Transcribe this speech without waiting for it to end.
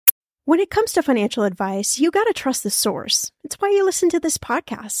When it comes to financial advice, you gotta trust the source. It's why you listen to this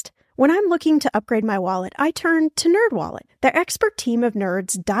podcast. When I'm looking to upgrade my wallet, I turn to NerdWallet. Their expert team of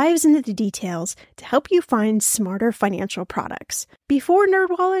nerds dives into the details to help you find smarter financial products. Before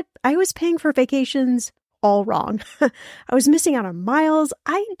NerdWallet, I was paying for vacations all wrong. I was missing out on miles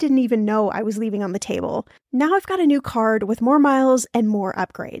I didn't even know I was leaving on the table. Now I've got a new card with more miles and more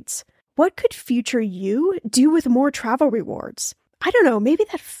upgrades. What could future you do with more travel rewards? I don't know, maybe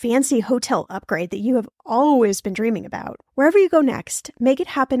that fancy hotel upgrade that you have always been dreaming about. Wherever you go next, make it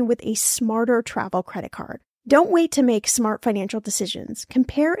happen with a smarter travel credit card. Don't wait to make smart financial decisions.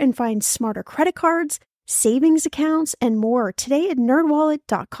 Compare and find smarter credit cards, savings accounts, and more today at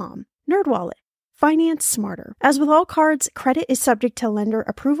nerdwallet.com. NerdWallet. Finance smarter. As with all cards, credit is subject to lender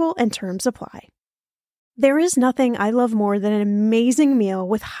approval and terms apply. There is nothing I love more than an amazing meal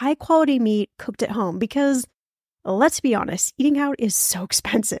with high-quality meat cooked at home because, let's be honest, eating out is so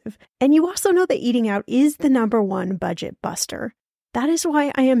expensive. And you also know that eating out is the #1 budget buster. That is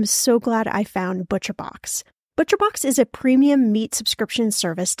why I am so glad I found ButcherBox. ButcherBox is a premium meat subscription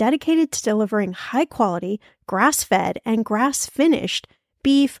service dedicated to delivering high-quality, grass-fed, and grass-finished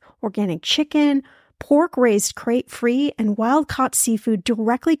beef, organic chicken, pork raised crate-free, and wild-caught seafood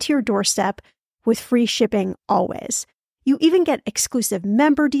directly to your doorstep with free shipping always. You even get exclusive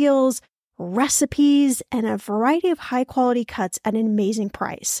member deals, recipes, and a variety of high-quality cuts at an amazing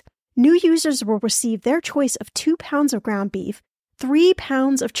price. New users will receive their choice of 2 pounds of ground beef, 3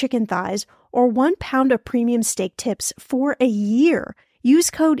 pounds of chicken thighs, or 1 pound of premium steak tips for a year.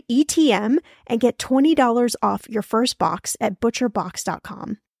 Use code ETM and get $20 off your first box at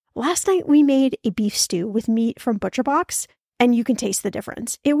butcherbox.com. Last night we made a beef stew with meat from ButcherBox, and you can taste the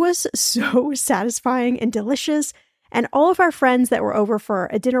difference. It was so satisfying and delicious, and all of our friends that were over for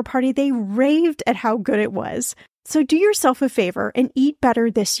a dinner party, they raved at how good it was. So do yourself a favor and eat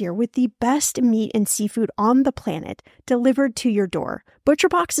better this year with the best meat and seafood on the planet delivered to your door.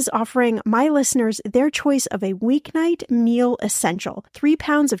 ButcherBox is offering my listeners their choice of a weeknight meal essential: 3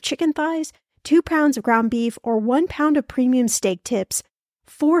 pounds of chicken thighs, 2 pounds of ground beef, or 1 pound of premium steak tips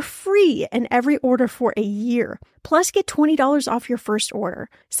for free in every order for a year. Plus, get $20 off your first order.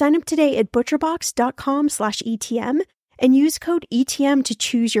 Sign up today at butcherbox.com/ETM and use code ETM to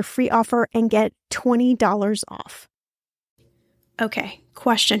choose your free offer and get $20 off. Okay,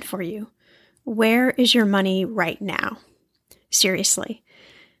 question for you. Where is your money right now? Seriously.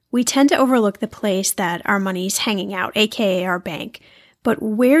 We tend to overlook the place that our money's hanging out, aka our bank. But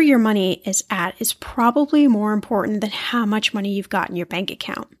where your money is at is probably more important than how much money you've got in your bank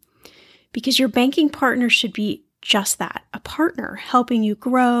account. Because your banking partner should be just that, a partner helping you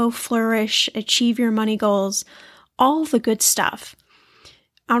grow, flourish, achieve your money goals, all the good stuff.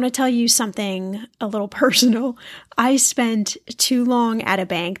 I want to tell you something a little personal. I spent too long at a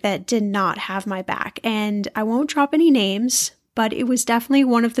bank that did not have my back, and I won't drop any names, but it was definitely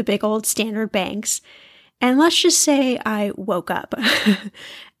one of the big old standard banks. And let's just say I woke up,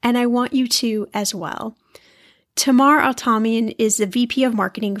 and I want you to as well. Tamar Atamian is the VP of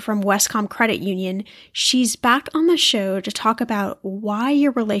Marketing from Wescom Credit Union. She's back on the show to talk about why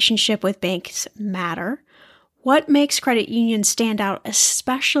your relationship with banks matter, what makes credit unions stand out,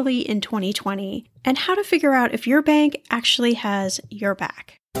 especially in 2020, and how to figure out if your bank actually has your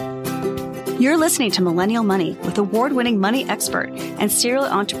back. You're listening to Millennial Money with award-winning money expert and serial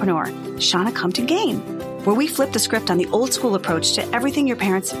entrepreneur, Shauna Compton-Gain, where we flip the script on the old-school approach to everything your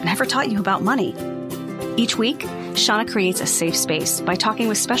parents never taught you about money. Each week, Shauna creates a safe space by talking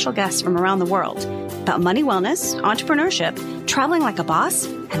with special guests from around the world about money wellness, entrepreneurship, traveling like a boss,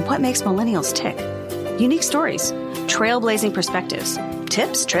 and what makes millennials tick. Unique stories, trailblazing perspectives,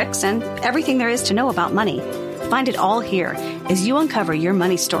 tips, tricks, and everything there is to know about money. Find it all here as you uncover your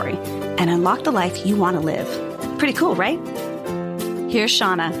money story and unlock the life you want to live. Pretty cool, right? Here's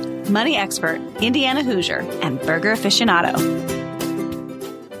Shauna, money expert, Indiana Hoosier, and burger aficionado.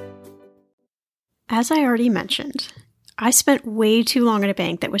 As I already mentioned, I spent way too long at a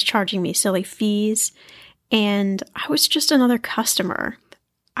bank that was charging me silly fees, and I was just another customer.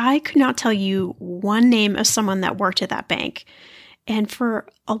 I could not tell you one name of someone that worked at that bank. And for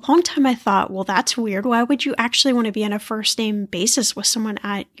a long time, I thought, well, that's weird. Why would you actually want to be on a first name basis with someone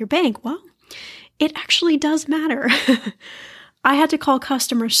at your bank? Well, it actually does matter. I had to call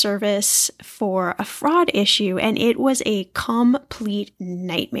customer service for a fraud issue, and it was a complete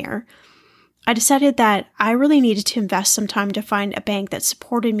nightmare. I decided that I really needed to invest some time to find a bank that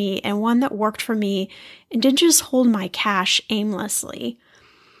supported me and one that worked for me and didn't just hold my cash aimlessly.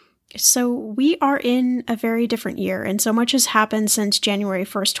 So we are in a very different year, and so much has happened since January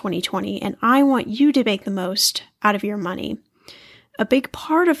 1st, 2020, and I want you to make the most out of your money. a big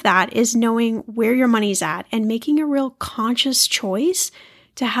part of that is knowing where your money's at and making a real conscious choice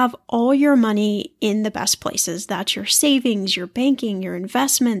to have all your money in the best places. That's your savings, your banking, your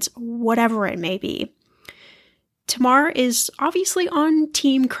investments, whatever it may be. Tamar is obviously on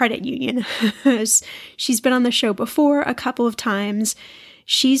Team Credit Union. She's been on the show before a couple of times.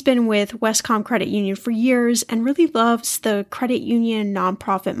 She's been with Wescom Credit Union for years and really loves the credit union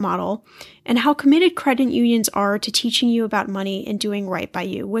nonprofit model and how committed credit unions are to teaching you about money and doing right by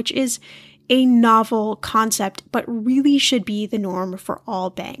you, which is a novel concept, but really should be the norm for all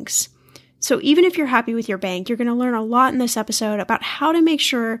banks. So even if you're happy with your bank, you're going to learn a lot in this episode about how to make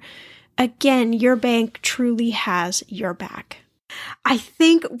sure, again, your bank truly has your back. I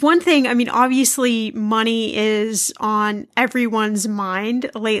think one thing, obviously money is on everyone's mind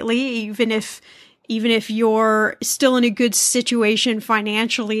lately, even if you're still in a good situation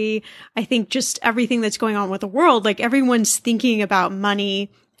financially. I think just everything that's going on with the world, like everyone's thinking about money,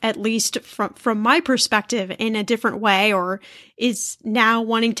 at least from my perspective, in a different way, or is now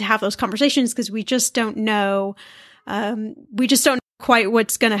wanting to have those conversations because we just don't know. We just don't know quite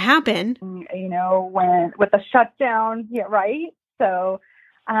what's going to happen. When with the shutdown, yeah, right. So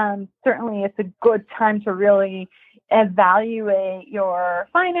certainly it's a good time to really evaluate your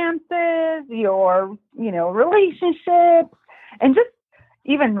finances, your, relationships, and just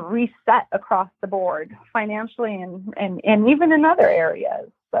even reset across the board financially and even in other areas.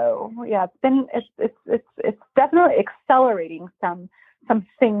 So yeah, it's definitely accelerating some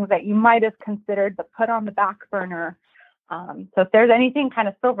things that you might have considered but put on the back burner. So if there's anything kind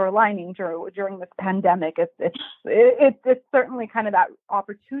of silver lining during this pandemic, it's certainly kind of that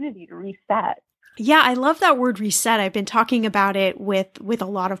opportunity to reset. Yeah, I love that word reset. I've been talking about it with a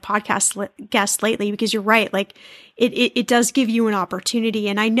lot of podcast guests lately because you're right. Like it does give you an opportunity.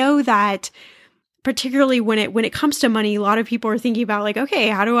 And I know that particularly when it comes to money, a lot of people are thinking about like, okay,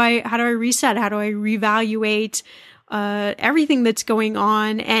 how do I reset? How do I reevaluate everything that's going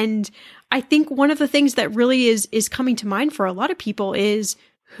on? And I think one of the things that really is coming to mind for a lot of people is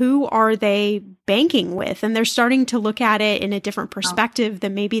who are they banking with? And they're starting to look at it in a different perspective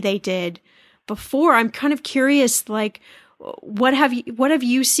than maybe they did before. I'm kind of curious, like, what have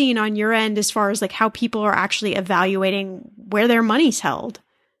you seen on your end as far as like how people are actually evaluating where their money's held?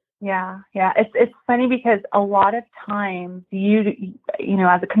 Yeah. It's funny because a lot of times you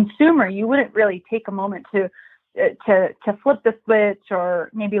as a consumer, you wouldn't really take a moment to flip the switch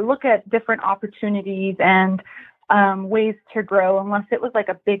or maybe look at different opportunities and ways to grow unless it was like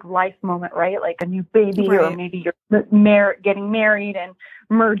a big life moment, right? Like a new baby, right? Or maybe you're getting married and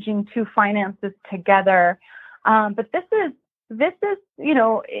merging two finances together. But this is,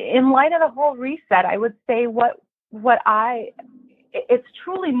 in light of the whole reset, I would say it's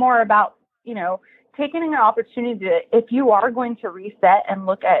truly more about, taking an opportunity to, if you are going to reset and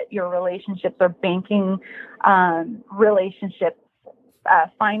look at your relationships or banking relationships,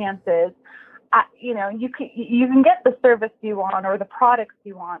 finances, you can get the service you want or the products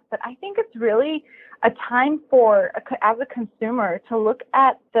you want, but I think it's really a time as a consumer to look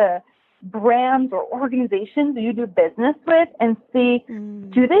at the brands or organizations you do business with and see,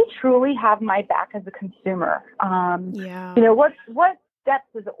 do they truly have my back as a consumer? What steps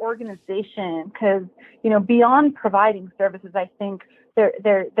as an organization? Because, beyond providing services, I think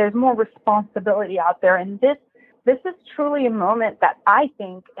there's more responsibility out there. And this is truly a moment that I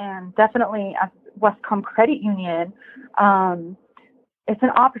think, and definitely as Wescom Credit Union, it's an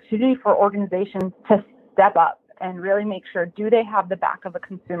opportunity for organizations to step up and really make sure, do they have the back of a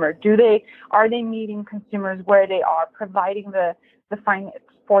consumer? Are they meeting consumers where they are, providing the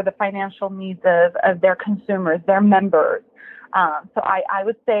financial needs of their consumers, their members? So I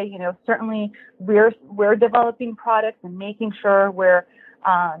would say, certainly we're developing products and making sure we're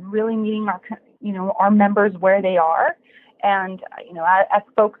really meeting our members where they are. And, as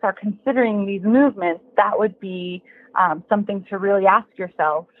folks are considering these movements, that would be something to really ask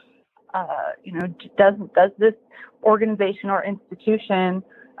yourself, does this organization or institution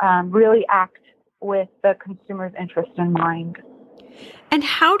really act with the consumer's interest in mind? And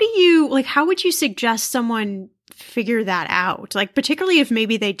how would you suggest someone figure that out? Like, particularly if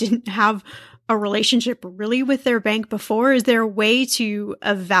maybe they didn't have a relationship really with their bank before, is there a way to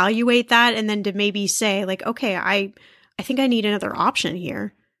evaluate that and then to maybe say like, okay, I think I need another option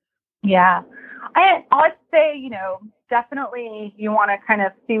here? Yeah. I'd say, definitely you want to kind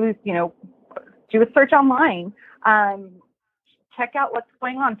of see, do a search online, check out what's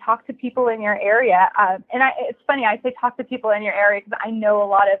going on, talk to people in your area. It's funny, I say talk to people in your area because I know a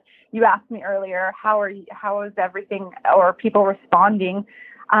lot of, you asked me earlier, how is everything or people responding?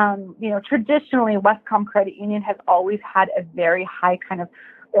 Traditionally, Wescom Credit Union has always had a very high kind of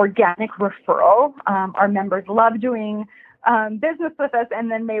organic referral. Our members love doing business with us, and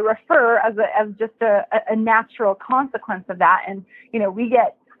then they refer as just a natural consequence of that. And,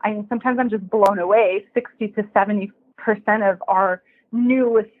 sometimes I'm just blown away. 60 to 70% of our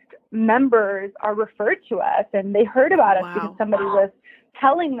newest members are referred to us, and they heard about us because somebody was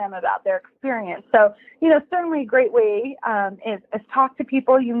telling them about their experience. So, certainly a great way is talk to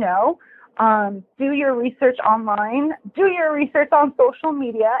people do your research online, do your research on social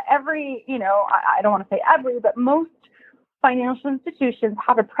media. I don't want to say every, but most financial institutions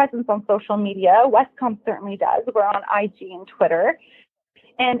have a presence on social media. Wescom certainly does. We're on IG and Twitter.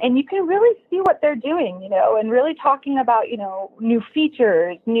 And you can really see what they're doing, and really talking about, new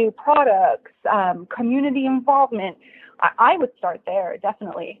features, new products, community involvement. I would start there,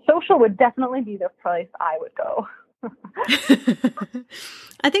 definitely. Social would definitely be the place I would go.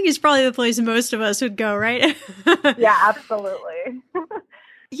 I think it's probably the place most of us would go, right? Yeah, absolutely.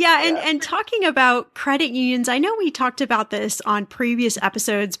 And talking about credit unions, I know we talked about this on previous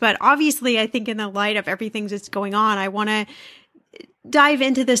episodes, but obviously I think in the light of everything that's going on, I want to dive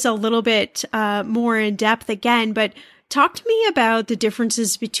into this a little bit more in depth again, but talk to me about the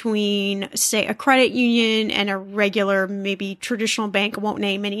differences between, say, a credit union and a regular, maybe traditional bank. I won't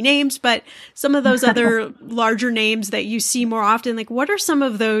name any names, but some of those other larger names that you see more often. Like, what are some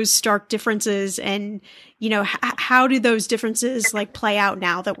of those stark differences, and how do those differences play out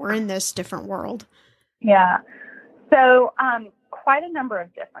now that we're in this different world? Yeah, so quite a number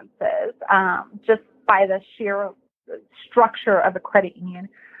of differences just by the sheer structure of a credit union.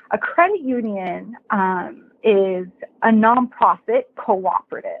 A credit union is a nonprofit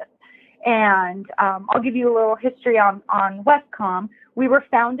cooperative. And I'll give you a little history on Wescom. We were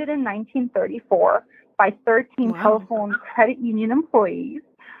founded in 1934 by 13 telephone credit union employees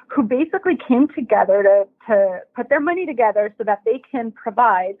who basically came together to put their money together so that they can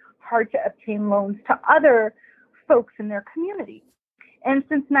provide hard-to-obtain loans to other folks in their community. And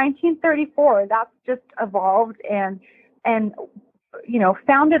since 1934, that's just evolved and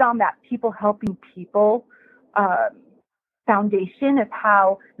founded on that people helping people foundation is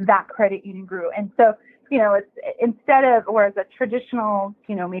how that credit union grew. And so, it's instead of, whereas a traditional,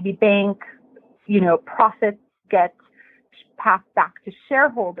 maybe bank, profits get passed back to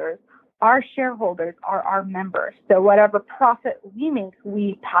shareholders, our shareholders are our members. So whatever profit we make,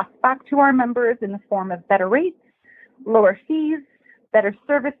 we pass back to our members in the form of better rates, lower fees, better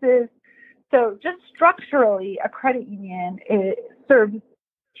services. So just structurally, a credit union serves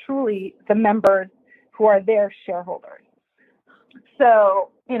truly the members who are their shareholders. So,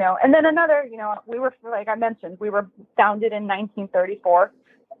 and then another, we were, like I mentioned, we were founded in 1934.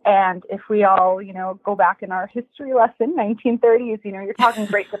 And if we all, go back in our history lesson, 1930s, you're talking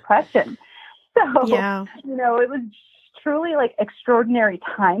Great Depression. So, yeah. It was truly extraordinary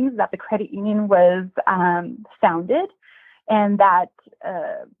times that the credit union was founded, and that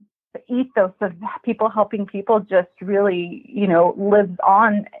the ethos of people helping people just really, lives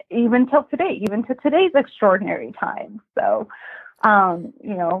on even till today, even to today's extraordinary times. So,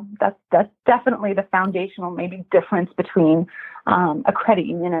 that's definitely the foundational maybe difference between a credit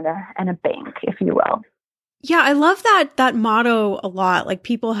union and a bank, if you will. Yeah, I love that motto a lot,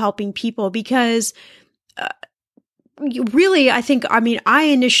 people helping people, because really, I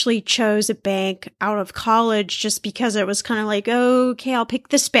initially chose a bank out of college just because it was kind of okay, I'll pick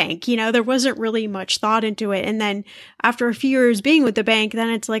this bank. There wasn't really much thought into it. And then after a few years being with the bank, then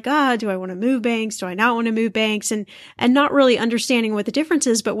it's do I want to move banks? Do I not want to move banks? And not really understanding what the difference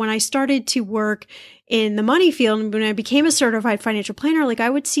is. But when I started to work in the money field, and when I became a certified financial planner, I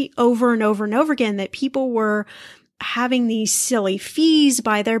would see over and over and over again that people were having these silly fees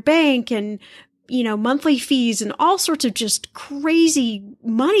by their bank, and monthly fees and all sorts of just crazy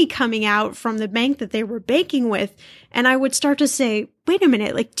money coming out from the bank that they were banking with. And I would start to say, wait a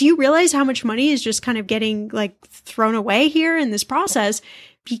minute, do you realize how much money is just kind of getting thrown away here in this process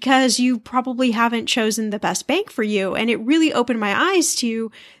because you probably haven't chosen the best bank for you? And it really opened my eyes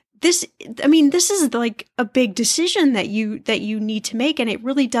to this. This is a big decision that you need to make. And it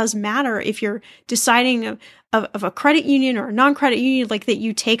really does matter if you're deciding of a credit union or a non-credit union, that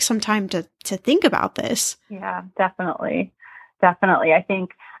you take some time to think about this. Yeah, definitely. I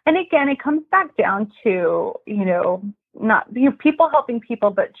think, and again, it comes back down to, not people helping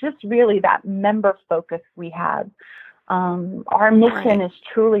people, but just really that member focus we have. Our mission is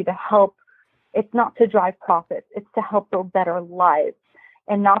truly to help. It's not to drive profits. It's to help build better lives,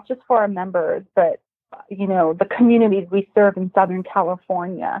 and not just for our members, but, the communities we serve in Southern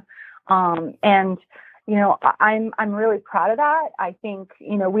California. And I'm really proud of that. I think,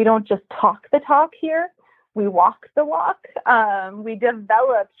 we don't just talk the talk here. We walk the walk. We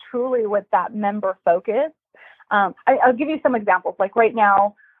develop truly with that member focus. I'll give you some examples. Like right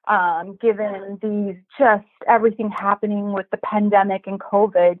now, given these just everything happening with the pandemic and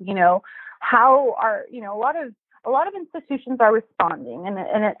COVID, how are, a lot of institutions are responding,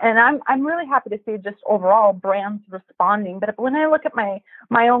 and I'm really happy to see just overall brands responding. But when I look at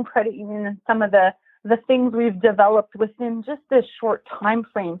my own credit union and some of the things we've developed within just this short time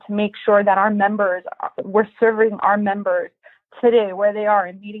frame to make sure that we're serving our members today where they are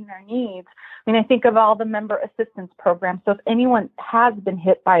and meeting their needs. I mean, I think of all the member assistance programs. So if anyone has been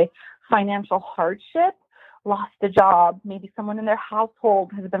hit by financial hardship, lost a job, maybe someone in their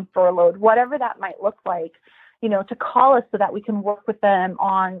household has been furloughed, whatever that might look like, to call us so that we can work with them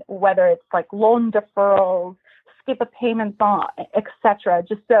on whether it's like loan deferrals, skip a payment on, et cetera,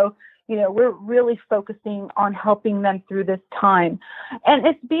 just so we're really focusing on helping them through this time. And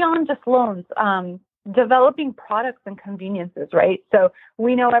it's beyond just loans, developing products and conveniences, right? So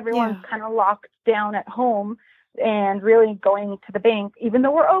we know everyone's kind of locked down at home and really going to the bank, even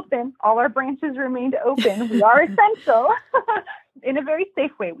though we're open, all our branches remained open. We are essential. In a very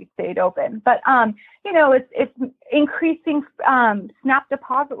safe way, we stayed open. But, it's increasing SNAP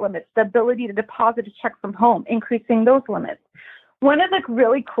deposit limits, the ability to deposit a check from home, increasing those limits. One of the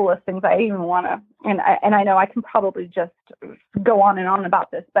really coolest things I even want to, and I know I can probably just go on and on about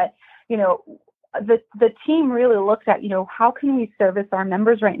this, but, the team really looked at, how can we service our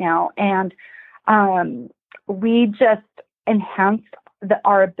members right now? And we just enhanced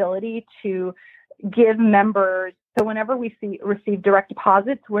our ability to give members. So whenever we receive direct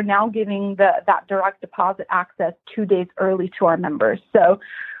deposits, we're now giving that direct deposit access 2 days early to our members. So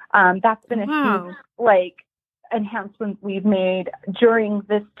that's been a huge enhancement we've made during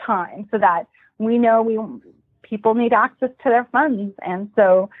this time, so that we know people need access to their funds. And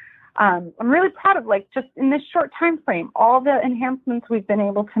so I'm really proud of just in this short time frame, all the enhancements we've been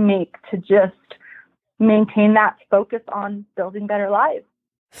able to make to just maintain that focus on building better lives.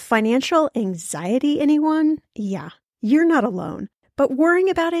 Financial anxiety, anyone? Yeah, you're not alone. But worrying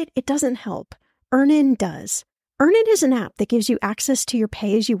about it doesn't help. Earnin does. Earnin is an app that gives you access to your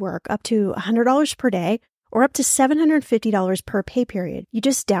pay as you work up to $100 per day or up to $750 per pay period. You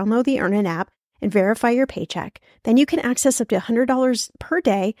just download the Earnin app and verify your paycheck. Then you can access up to $100 per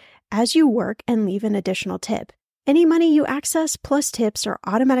day as you work and leave an additional tip. Any money you access plus tips are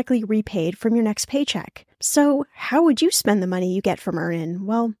automatically repaid from your next paycheck. So how would you spend the money you get from Earnin?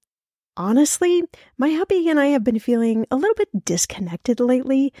 Well, honestly, my hubby and I have been feeling a little bit disconnected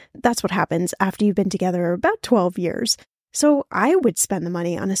lately. That's what happens after you've been together about 12 years. So I would spend the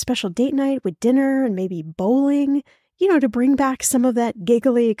money on a special date night with dinner and maybe bowling, to bring back some of that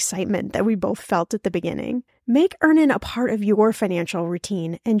giggly excitement that we both felt at the beginning. Make Earnin a part of your financial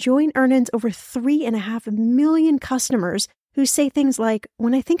routine and join Earnin's over 3.5 million customers who say things like,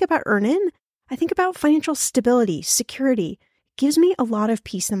 when I think about Earnin, I think about financial stability, security. It gives me a lot of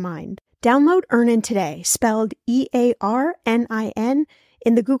peace of mind. Download Earnin today, spelled EARNIN,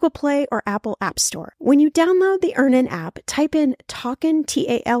 in the Google Play or Apple App Store. When you download the Earnin app, type in Talkin',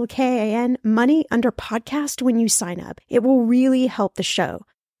 TALKAN, money under podcast when you sign up. It will really help the show.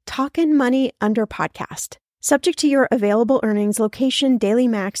 Talkin' money under podcast. Subject to your available earnings, location, daily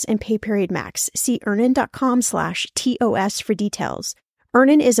max, and pay period max. See earnin.com/TOS for details.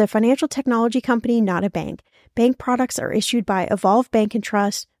 Earnin is a financial technology company, not a bank. Bank products are issued by Evolve Bank and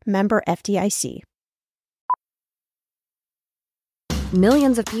Trust, member FDIC.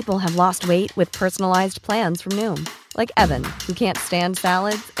 Millions of people have lost weight with personalized plans from Noom. Like Evan, who can't stand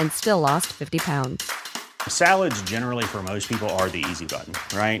salads and still lost 50 pounds. Salads generally for most people are the easy button,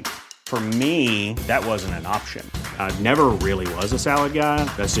 right? For me, that wasn't an option. I never really was a salad guy.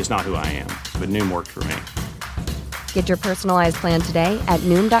 That's just not who I am. But Noom worked for me. Get your personalized plan today at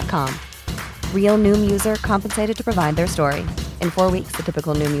Noom.com. Real Noom user compensated to provide their story. In 4 weeks, the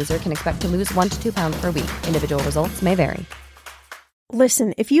typical Noom user can expect to lose 1 to 2 pounds per week. Individual results may vary.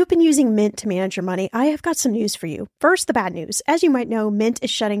 Listen, if you've been using Mint to manage your money, I have got some news for you. First, the bad news. As you might know, Mint is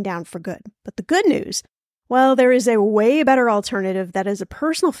shutting down for good. But the good news, well, there is a way better alternative that is a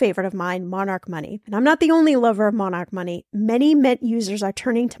personal favorite of mine, Monarch Money. And I'm not the only lover of Monarch Money. Many Mint users are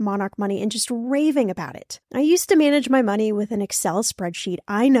turning to Monarch Money and just raving about it. I used to manage my money with an Excel spreadsheet.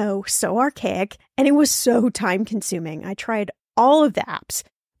 I know, so archaic, and it was so time-consuming. I tried all of the apps.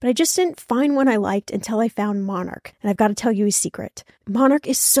 but I just didn't find one I liked until I found Monarch. And I've got to tell you a secret. Monarch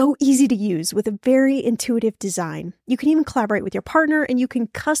is so easy to use with a very intuitive design. You can even collaborate with your partner, and you can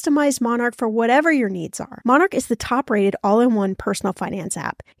customize Monarch for whatever your needs are. Monarch is the top-rated all-in-one personal finance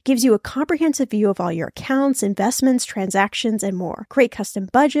app. It gives you a comprehensive view of all your accounts, investments, transactions, and more. Create custom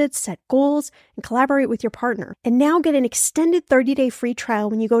budgets, set goals, and collaborate with your partner. And now get an extended 30-day free trial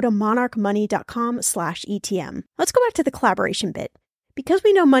when you go to monarchmoney.com/ETM. Let's go back to the collaboration bit. Because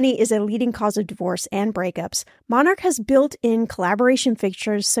we know money is a leading cause of divorce and breakups, Monarch has built-in collaboration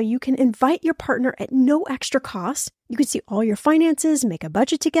features so you can invite your partner at no extra cost. You can see all your finances, make a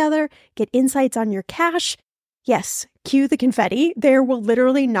budget together, get insights on your cash. Yes, cue the confetti. There will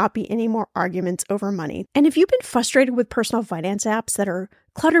literally not be any more arguments over money. And if you've been frustrated with personal finance apps that are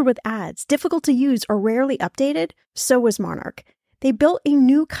cluttered with ads, difficult to use, or rarely updated, so was Monarch. They built a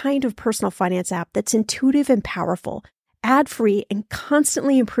new kind of personal finance app that's intuitive and powerful, ad-free, and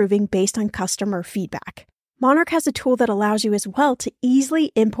constantly improving based on customer feedback. Monarch has a tool that allows you as well to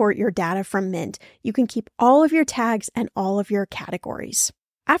easily import your data from Mint. You can keep all of your tags and all of your categories.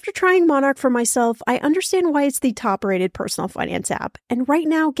 After trying Monarch for myself, I understand why it's the top-rated personal finance app. And right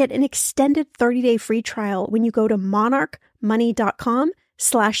now, get an extended 30-day free trial when you go to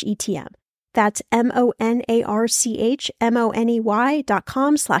monarchmoney.com/ETM. That's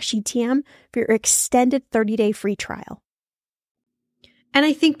monarchmoney.com/ETM for your extended 30-day free trial. And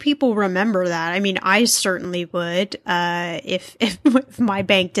I think people remember that. I mean, I certainly would if my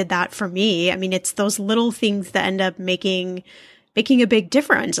bank did that for me. I mean, it's those little things that end up making a big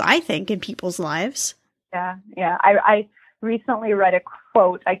difference, I think, in people's lives. Yeah. I recently read a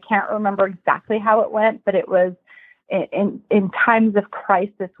quote. I can't remember exactly how it went, but it was, in times of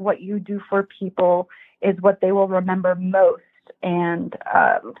crisis, what you do for people is what they will remember most. And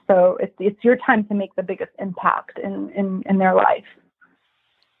so it's your time to make the biggest impact in their life.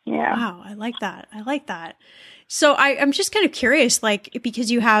 Yeah. Wow. I like that. So I'm just kind of curious, like,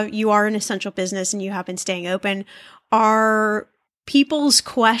 because you are an essential business and you have been staying open, are people's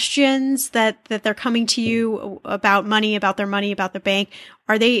questions that they're coming to you about money, about their bank,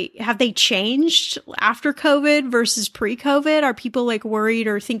 have they changed after COVID versus pre-COVID? Are people like worried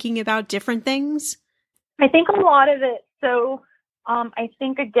or thinking about different things? I think a lot of it. So I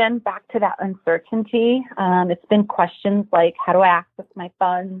think, again, back to that uncertainty. It's been questions like, how do I access my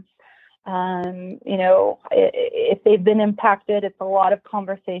funds? If they've been impacted, it's a lot of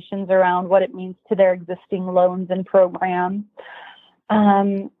conversations around what it means to their existing loans and programs.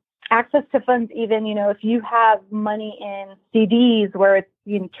 Access to funds, even, if you have money in CDs where it's,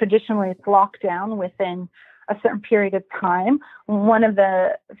 traditionally it's locked down within a certain period of time. One of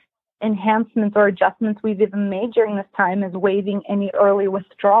the enhancements or adjustments we've even made during this time is waiving any early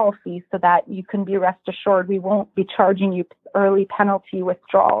withdrawal fees so that you can be rest assured we won't be charging you early penalty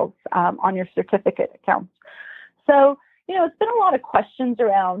withdrawals on your certificate accounts. So, it's been a lot of questions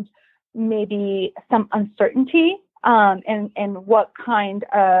around maybe some uncertainty and what kind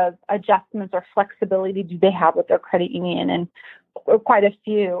of adjustments or flexibility do they have with their credit union, and quite a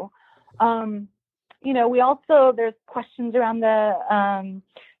few. There's questions around the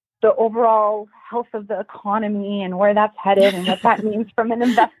overall health of the economy and where that's headed and what that means from an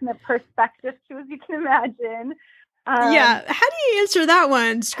investment perspective too, as you can imagine. Yeah. How do you answer that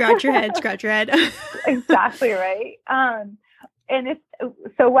one? Scratch your head. Exactly right.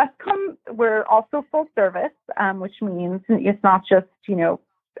 So Wescom, we're also full service, which means it's not just,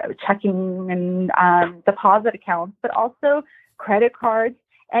 checking and deposit accounts, but also credit cards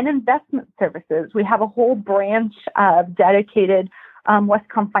and investment services. We have a whole branch of dedicated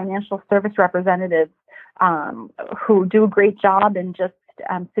Wescom financial service representatives who do a great job in just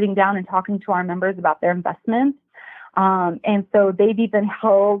sitting down and talking to our members about their investments. And so they've even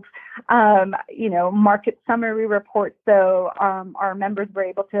held, market summary reports. So our members were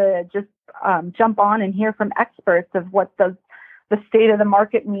able to just jump on and hear from experts of what does the state of the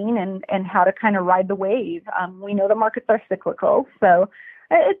market mean and how to kind of ride the wave. We know the markets are cyclical, so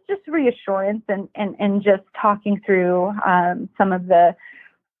it's just reassurance and just talking through some of the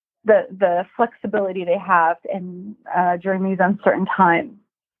flexibility they have during these uncertain times.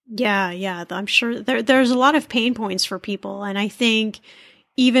 Yeah. I'm sure there's a lot of pain points for people. And I think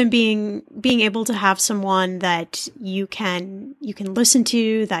even being able to have someone that you can listen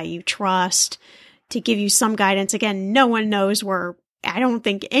to, that you trust, to give you some guidance. Again, no one knows where I don't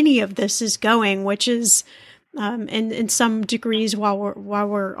think any of this is going, which is in some degrees while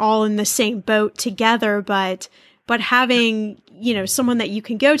we're all in the same boat together, but having, someone that you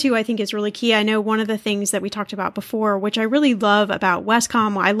can go to, I think is really key. I know one of the things that we talked about before, which I really love about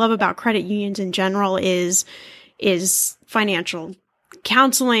Wescom, what I love about credit unions in general is financial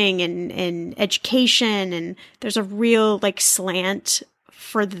counseling and education, and there's a real like slant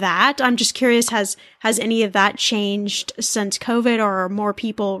for that. I'm just curious, has any of that changed since COVID, or are more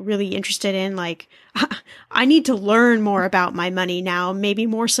people really interested in like, I need to learn more about my money now, maybe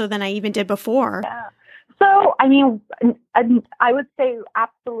more so than I even did before? Yeah. So, I mean, I would say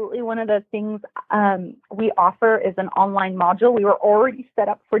absolutely one of the things we offer is an online module. We were already set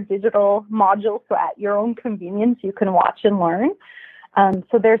up for digital modules, so at your own convenience, you can watch and learn.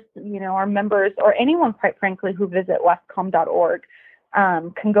 So there's, our members or anyone, quite frankly, who visit wescom.org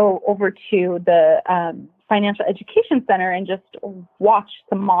can go over to the Financial Education Center and just watch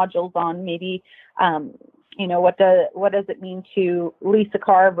some modules on maybe, what does it mean to lease a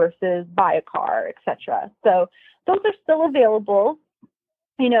car versus buy a car, et cetera. So those are still available.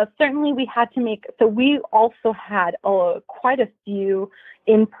 Certainly we had to so we also had quite a few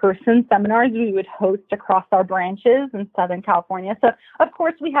in-person seminars we would host across our branches in Southern California. So of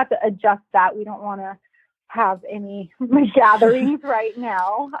course we had to adjust that. We don't want to have any gatherings right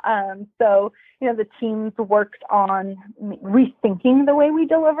now. So, the teams worked on rethinking the way we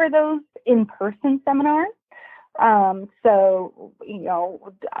deliver those in-person seminars. So,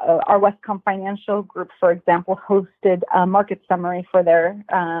 our Wescom Financial Group, for example, hosted a market summary for their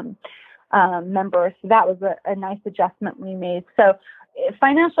members. So that was a nice adjustment we made. So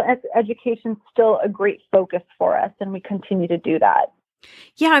financial education is still a great focus for us, and we continue to do that.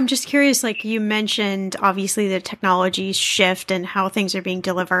 Yeah, I'm just curious, like you mentioned, obviously the technology shift and how things are being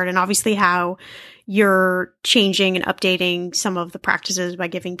delivered, and obviously how you're changing and updating some of the practices by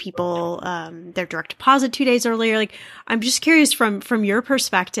giving people their direct deposit 2 days earlier. Like, I'm just curious from your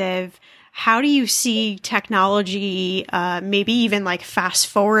perspective, how do you see technology, maybe even like fast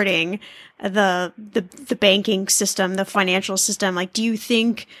forwarding the banking system, the financial system? Like, do you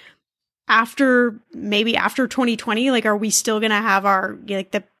think after 2020, like, are we still going to have our,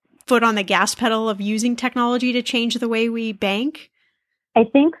 like, the foot on the gas pedal of using technology to change the way we bank? I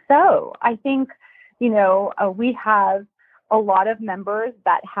think so. I think, we have a lot of members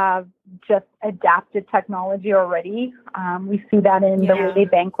that have just adapted technology already. We see that in the way they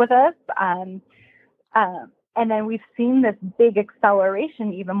bank with us. And then we've seen this big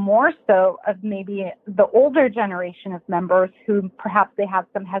acceleration, even more so, of maybe the older generation of members who perhaps they have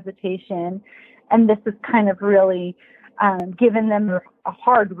some hesitation. And this is kind of really given them a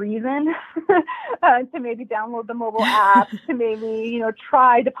hard reason to maybe download the mobile app, to maybe,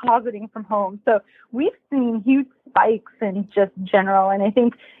 try depositing from home. So we've seen huge spikes in just general. And I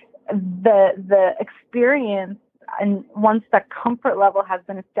think the experience, and once that comfort level has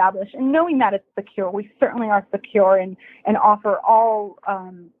been established, and knowing that it's secure, we certainly are secure and offer all,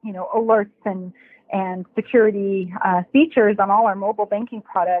 alerts and security features on all our mobile banking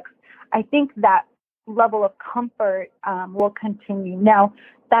products. I think that level of comfort will continue. Now,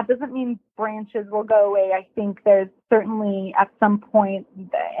 that doesn't mean branches will go away. I think there's certainly at some point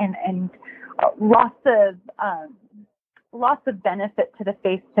and lots of benefit to the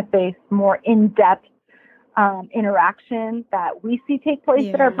face-to-face, more in-depth interaction that we see take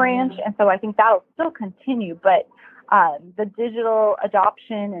place at our branch. And so I think that'll still continue, but the digital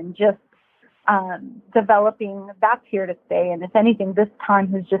adoption and just developing, that's here to stay. And if anything, this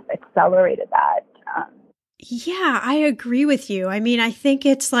time has just accelerated that. Yeah, I agree with you. I mean, I think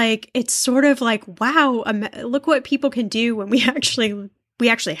it's sort of like, wow, look what people can do when we actually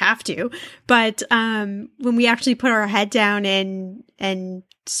have to. But when we actually put our head down and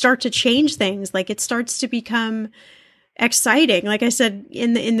start to change things, like, it starts to become exciting. Like I said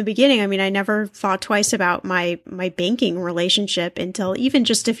in the beginning, I mean, I never thought twice about my banking relationship until even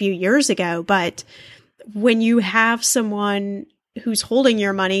just a few years ago. But when you have someone who's holding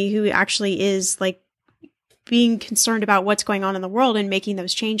your money, who actually is like being concerned about what's going on in the world and making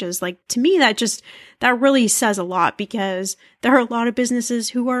those changes, like, to me, that really says a lot, because there are a lot of businesses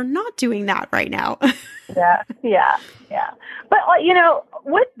who are not doing that right now. Yeah. But,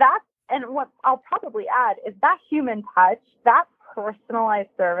 with that, and what I'll probably add is that human touch, that personalized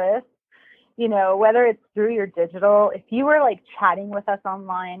service, whether it's through your digital, if you were like chatting with us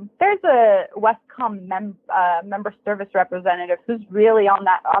online, there's a Wescom member service representative who's really on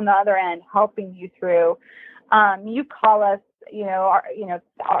the other end helping you through. You call us,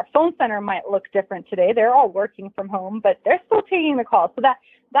 our phone center might look different today. They're all working from home, but they're still taking the call. So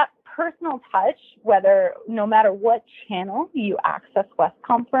that personal touch, no matter what channel you access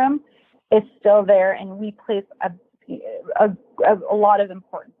Wescom from, is still there, and we place a lot of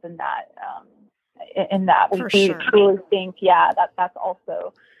importance in that. We truly think, that's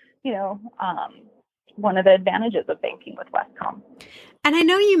also, one of the advantages of banking with Wescom. And I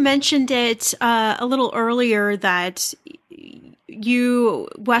know you mentioned it a little earlier that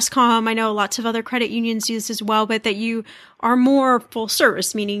Wescom, I know lots of other credit unions use as well, but that you are more full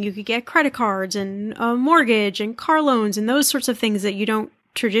service, meaning you could get credit cards and a mortgage and car loans and those sorts of things that you don't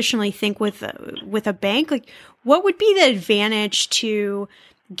traditionally think with a bank. Like, what would be the advantage to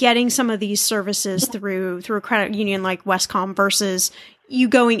getting some of these services through a credit union like Wescom versus you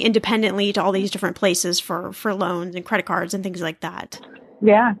going independently to all these different places for loans and credit cards and things like that?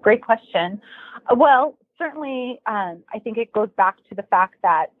 Yeah, great question. Well, certainly, I think it goes back to the fact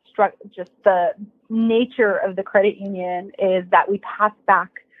that just the nature of the credit union is that we pass back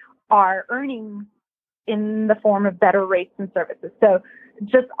our earnings in the form of better rates and services. So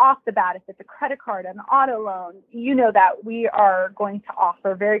just off the bat, if it's a credit card, an auto loan, you know that we are going to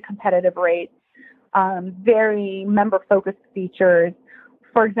offer very competitive rates, very member-focused features.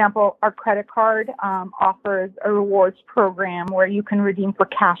 For example, our credit card offers a rewards program where you can redeem for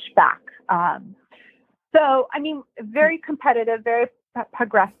cash back. So, I mean, very competitive, very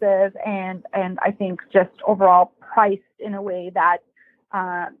progressive, and I think just overall priced in a way that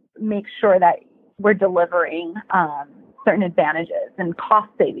makes sure that we're delivering certain advantages and cost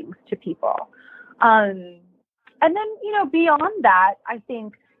savings to people. And then, beyond that, I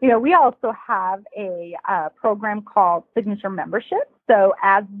think, we also have a program called Signature Membership. So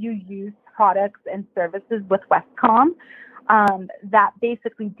as you use products and services with Wescom, that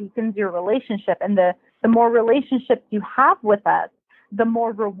basically deepens your relationship. And the more relationships you have with us, the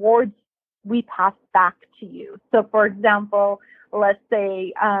more rewards we pass back to you. So, for example, let's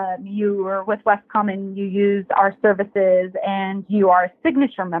say you were with Wescom and you use our services and you are a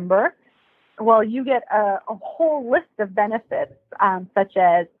signature member. Well, you get a whole list of benefits, such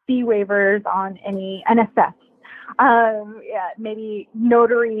as fee waivers on any NSF, maybe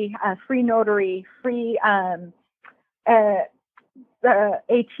notary, free notary, free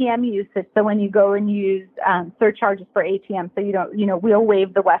ATM usage. So when you go and use surcharges for ATM, so you don't, we'll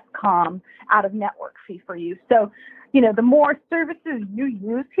waive the Wescom out of network fee for you. So, the more services you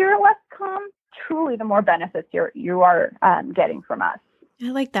use here at Wescom, truly the more benefits you are getting from us. I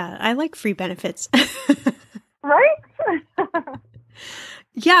like that. I like free benefits. Right?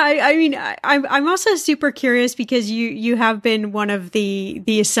 Yeah, I mean, I'm also super curious because you have been one of the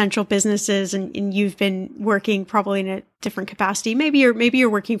essential businesses, and you've been working probably in a different capacity. Maybe you're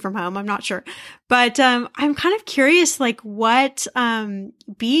working from home. I'm not sure, but I'm kind of curious, like, what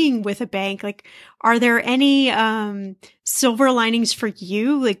being with a bank, like, are there any silver linings for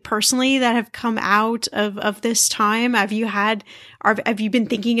you, like, personally, that have come out of this time? Have you been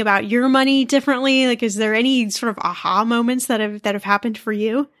thinking about your money differently? Like, is there any sort of aha moments that have happened for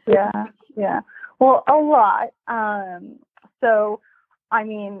you? Yeah. Well, a lot. So, I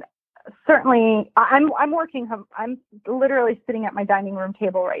mean, certainly, I'm working. I'm literally sitting at my dining room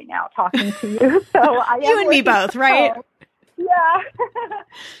table right now talking to you. So you and me both, right? Yeah.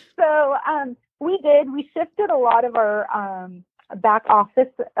 So we shifted a lot of our back office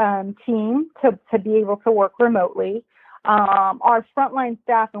team to be able to work remotely. Our frontline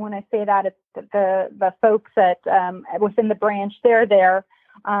staff, and when I say that, it's the folks that within the branch, they're there,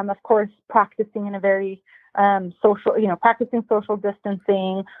 of course, practicing in a very practicing social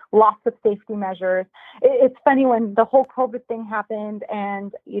distancing, lots of safety measures. It's funny, when the whole COVID thing happened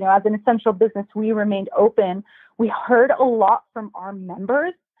and, as an essential business, we remained open. We heard a lot from our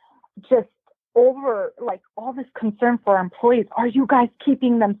members just over all this concern for our employees. Are you guys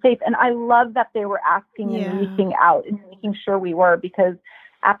keeping them safe? And I love that they were asking and reaching out and making sure we were, because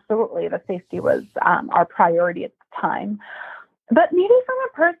absolutely the safety was our priority at the time. But maybe from a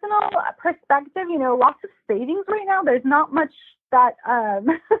personal perspective, lots of savings right now. There's not much that,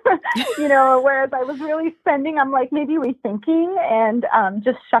 whereas I was really spending, I'm like maybe rethinking and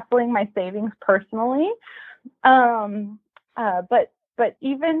just shuffling my savings personally. But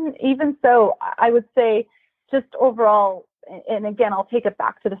even so, I would say just overall, and again, I'll take it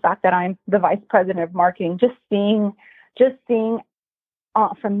back to the fact that I'm the vice president of marketing, just seeing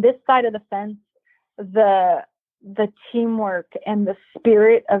from this side of the fence, the teamwork and the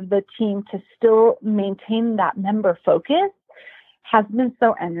spirit of the team to still maintain that member focus has been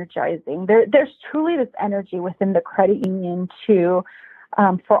so energizing. There's truly this energy within the credit union to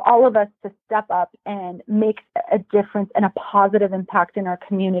for all of us to step up and make a difference and a positive impact in our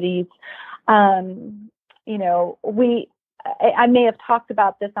communities. I may have talked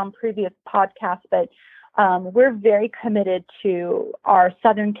about this on previous podcasts, but we're very committed to our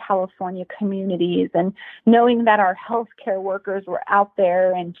Southern California communities, and knowing that our healthcare workers were out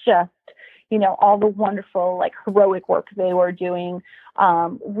there and just, all the wonderful, like, heroic work they were doing.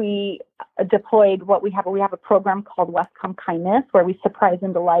 We deployed we have a program called Wescom Kindness, where we surprise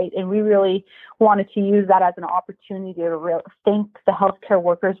and delight. And we really wanted to use that as an opportunity to thank the healthcare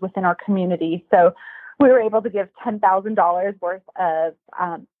workers within our community. So we were able to give $10,000 worth of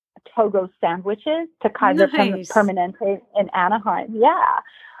Togo sandwiches to Kaiser Permanente in Anaheim. Yeah.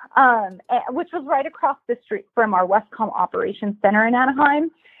 Which was right across the street from our Wescom Operations Center in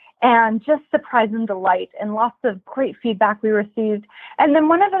Anaheim. And just surprise and delight, and lots of great feedback we received. And then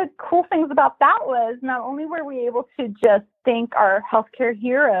one of the cool things about that was not only were we able to just thank our healthcare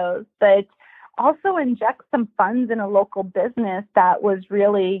heroes, but also inject some funds in a local business that was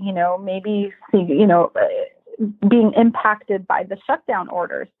really, maybe, being impacted by the shutdown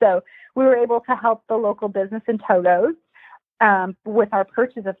orders. So we were able to help the local business in Togo with our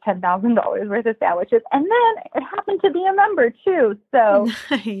purchase of $10,000 worth of sandwiches. And then it happened to be a member too. So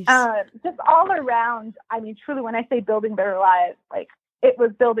nice. Just all around, I mean, truly, when I say building better lives, like, it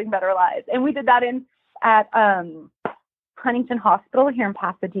was building better lives. And we did that at Huntington Hospital here in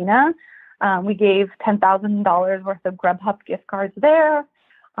Pasadena. We gave $10,000 worth of Grubhub gift cards there.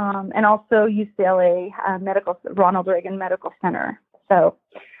 And also UCLA Ronald Reagan Medical Center. So,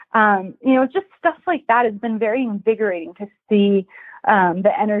 just stuff like that has been very invigorating to see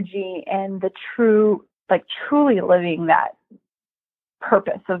the energy and the truly living that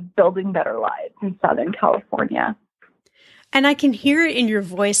purpose of building better lives in Southern California. And I can hear it in your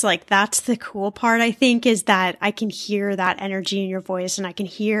voice. Like, that's the cool part, I think, is that I can hear that energy in your voice, and I can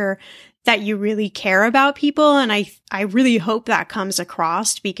hear that you really care about people. And I really hope that comes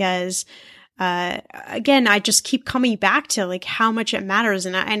across, because again, I just keep coming back to, like, how much it matters,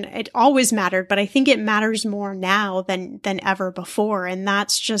 and it always mattered, but I think it matters more now than ever before. And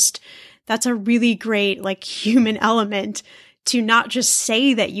that's a really great, like, human element to not just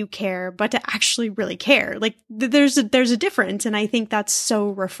say that you care, but to actually really care. Like, there's a difference, and I think that's so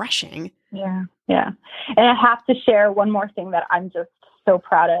refreshing. Yeah. And I have to share one more thing that I'm just so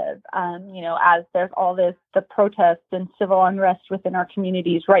proud of. As there's all the protests and civil unrest within our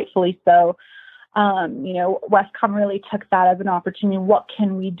communities, rightfully so. Wescom really took that as an opportunity. What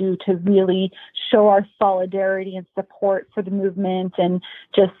can we do to really show our solidarity and support for the movement, and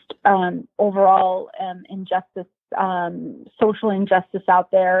just overall injustice, social injustice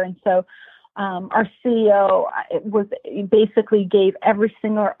out there? And so our CEO basically gave every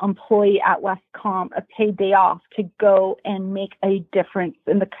single employee at Wescom a paid day off to go and make a difference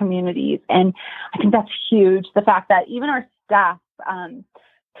in the communities. And I think that's huge. The fact that even our staff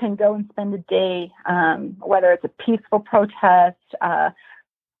can go and spend a day, whether it's a peaceful protest,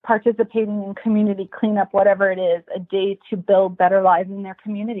 participating in community cleanup, whatever it is, a day to build better lives in their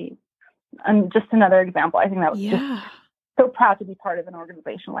communities. And just another example. I think that was just so proud to be part of an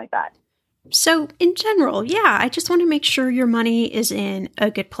organization like that. So in general, I just want to make sure your money is in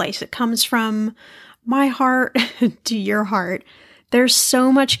a good place. It comes from my heart to your heart. There's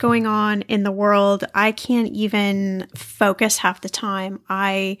so much going on in the world. I can't even focus half the time.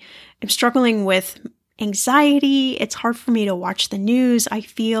 I am struggling with anxiety. It's hard for me to watch the news. I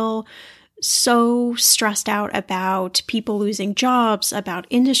feel so stressed out about people losing jobs, about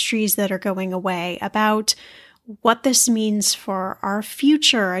industries that are going away, about what this means for our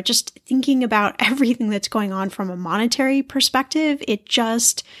future. I just thinking about everything that's going on from a monetary perspective,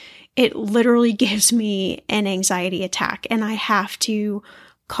 it literally gives me an anxiety attack, and I have to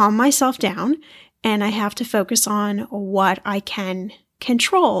calm myself down, and I have to focus on what I can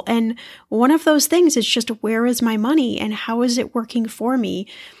control. And one of those things is just, where is my money, and how is it working for me?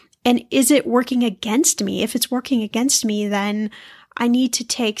 And is it working against me? If it's working against me, then I need to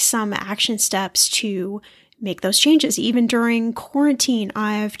take some action steps to make those changes. Even during quarantine,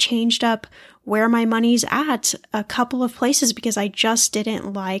 I've changed up where my money's at a couple of places, because I just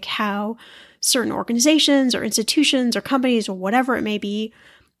didn't like how certain organizations or institutions or companies or whatever it may be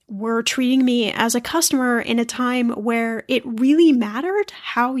were treating me as a customer in a time where it really mattered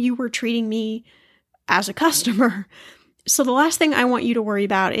how you were treating me as a customer. So the last thing I want you to worry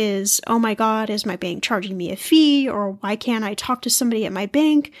about is, oh my God, is my bank charging me a fee? Or why can't I talk to somebody at my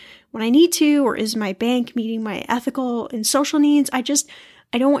bank when I need to? Or is my bank meeting my ethical and social needs? I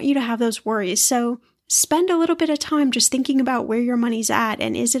don't want you to have those worries. So spend a little bit of time just thinking about where your money's at,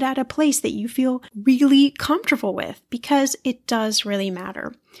 and is it at a place that you feel really comfortable with? Because it does really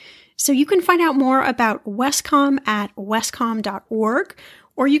matter. So you can find out more about Wescom at wescom.org,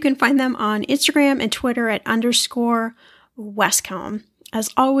 or you can find them on Instagram and Twitter at _Wescom. As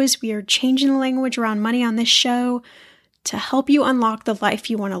always, we are changing the language around money on this show to help you unlock the life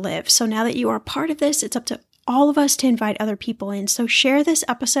you want to live. So now that you are part of this, it's up to all of us to invite other people in. So share this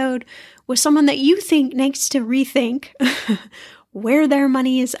episode with someone that you think needs to rethink where their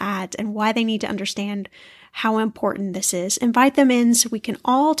money is at and why they need to understand how important this is. Invite them in so we can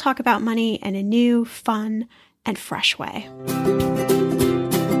all talk about money in a new, fun, and fresh way.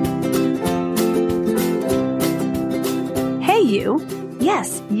 Hey, you.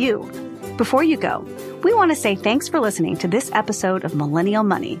 Yes, you. Before you go, we want to say thanks for listening to this episode of Millennial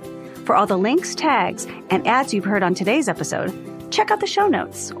Money. For all the links, tags, and ads you've heard on today's episode, check out the show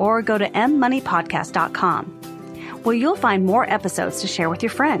notes or go to mmoneypodcast.com, where you'll find more episodes to share with your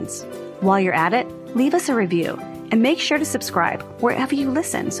friends. While you're at it, leave us a review and make sure to subscribe wherever you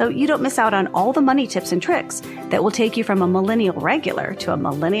listen so you don't miss out on all the money tips and tricks that will take you from a millennial regular to a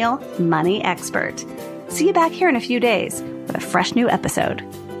millennial money expert. See you back here in a few days with a fresh new episode.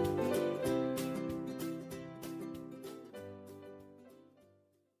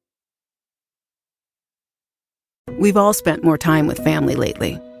 We've all spent more time with family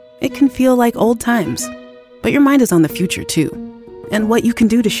lately. It can feel like old times, but your mind is on the future too, and what you can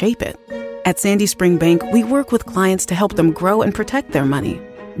do to shape it. At Sandy Spring Bank, we work with clients to help them grow and protect their money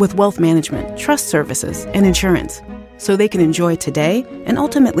with wealth management, trust services, and insurance, so they can enjoy today and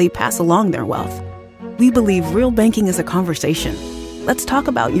ultimately pass along their wealth. We believe real banking is a conversation. Let's talk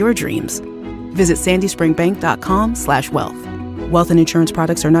about your dreams. Visit sandyspringbank.com/wealth. Wealth and insurance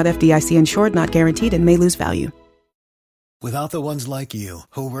products are not FDIC insured, not guaranteed, and may lose value. Without the ones like you,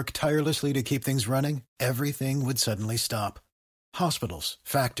 who work tirelessly to keep things running, everything would suddenly stop. Hospitals,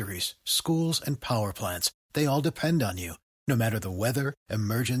 factories, schools, and power plants, they all depend on you. No matter the weather,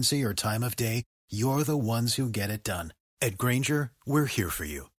 emergency, or time of day, you're the ones who get it done. At Grainger, we're here for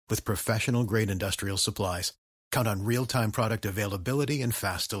you with professional-grade industrial supplies. Count on real-time product availability and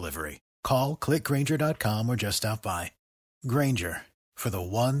fast delivery. Call, click Grainger.com, or just stop by. Grainger, for the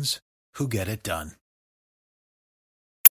ones who get it done.